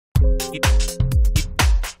Hi,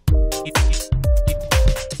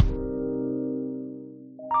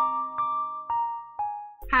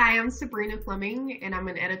 I'm Sabrina Fleming, and I'm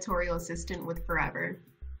an editorial assistant with Forever,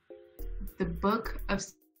 the book of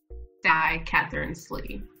Sky, Catherine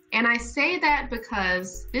Slee. And I say that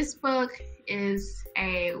because this book is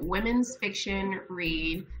a women's fiction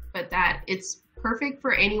read, but that it's perfect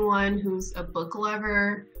for anyone who's a book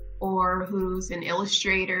lover or who's an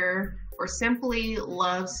illustrator or simply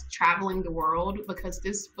loves traveling the world, because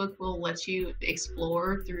this book will let you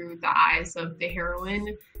explore through the eyes of the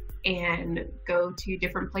heroine and go to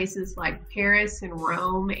different places like Paris and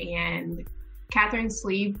Rome. And Catherine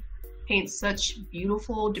Slee paints such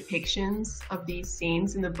beautiful depictions of these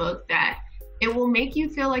scenes in the book that it will make you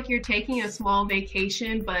feel like you're taking a small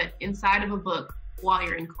vacation, but inside of a book while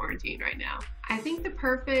you're in quarantine right now. I think the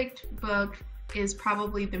perfect book is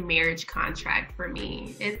probably The Marriage Contract for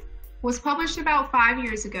me. It was published about 5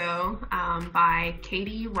 years ago by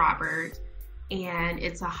Katie Robert, and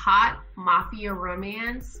it's a hot mafia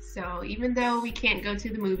romance. So even though we can't go to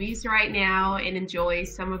the movies right now and enjoy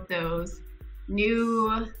some of those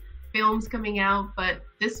new films coming out, but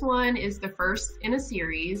this one is the first in a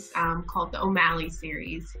series called the O'Malley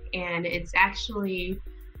series, and it's actually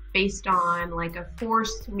based on like a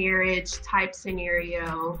forced marriage type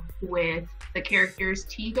scenario with the characters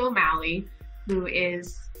Teague O'Malley, who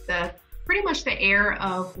is pretty much the heir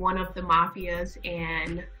of one of the mafias,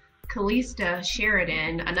 and Callista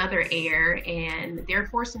Sheridan, another heir, and they're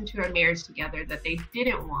forced into a marriage together that they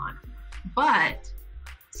didn't want. But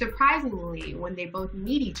surprisingly, when they both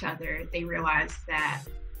meet each other, they realize that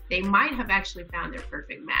they might have actually found their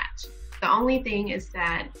perfect match. The only thing is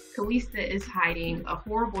that Callista is hiding a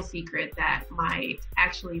horrible secret that might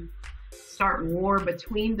actually start war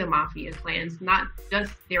between the mafia clans, not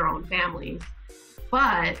just their own families.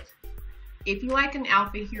 But if you like an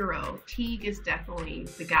alpha hero, Teague is definitely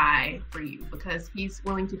the guy for you because he's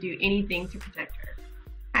willing to do anything to protect her.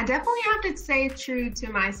 I definitely have to stay true to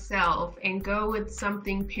myself and go with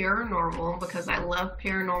something paranormal because I love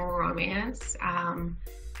paranormal romance.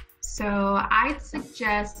 So I'd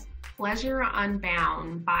suggest Pleasure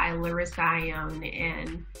Unbound by Larissa Ione,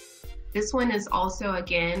 and this one is also,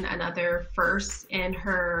 again, another first in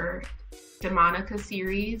her Demonica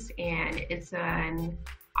series, and it's an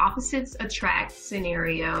opposites attract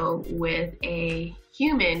scenario with a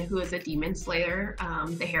human who is a demon slayer,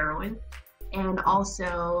 the heroine, and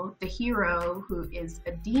also the hero who is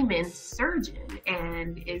a demon surgeon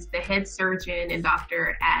and is the head surgeon and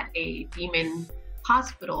doctor at a demon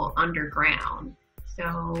hospital underground.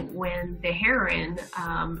 So when the heroine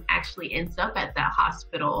actually ends up at that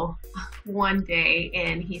hospital one day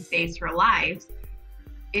and he saves her life,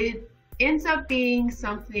 it ends up being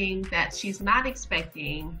something that she's not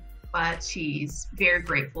expecting, but she's very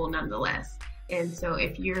grateful nonetheless. And so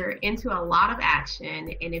if you're into a lot of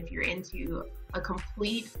action and if you're into a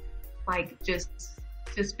complete, like, just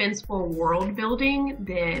suspenseful world building,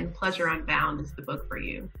 then Pleasure Unbound is the book for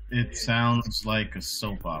you. It sounds like a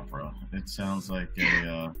soap opera. It sounds like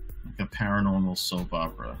a paranormal soap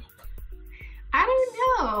opera. I don't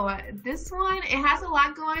know. This one, it has a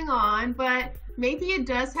lot going on, but maybe it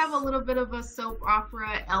does have a little bit of a soap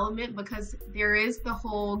opera element because there is the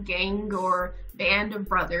whole gang or band of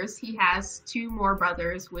brothers. He has two more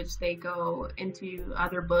brothers, which they go into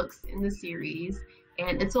other books in the series.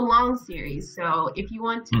 And it's a long series, so if you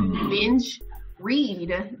want to binge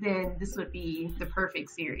read, then this would be the perfect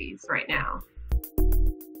series right now.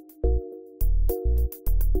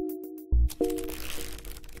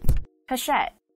 Hachette,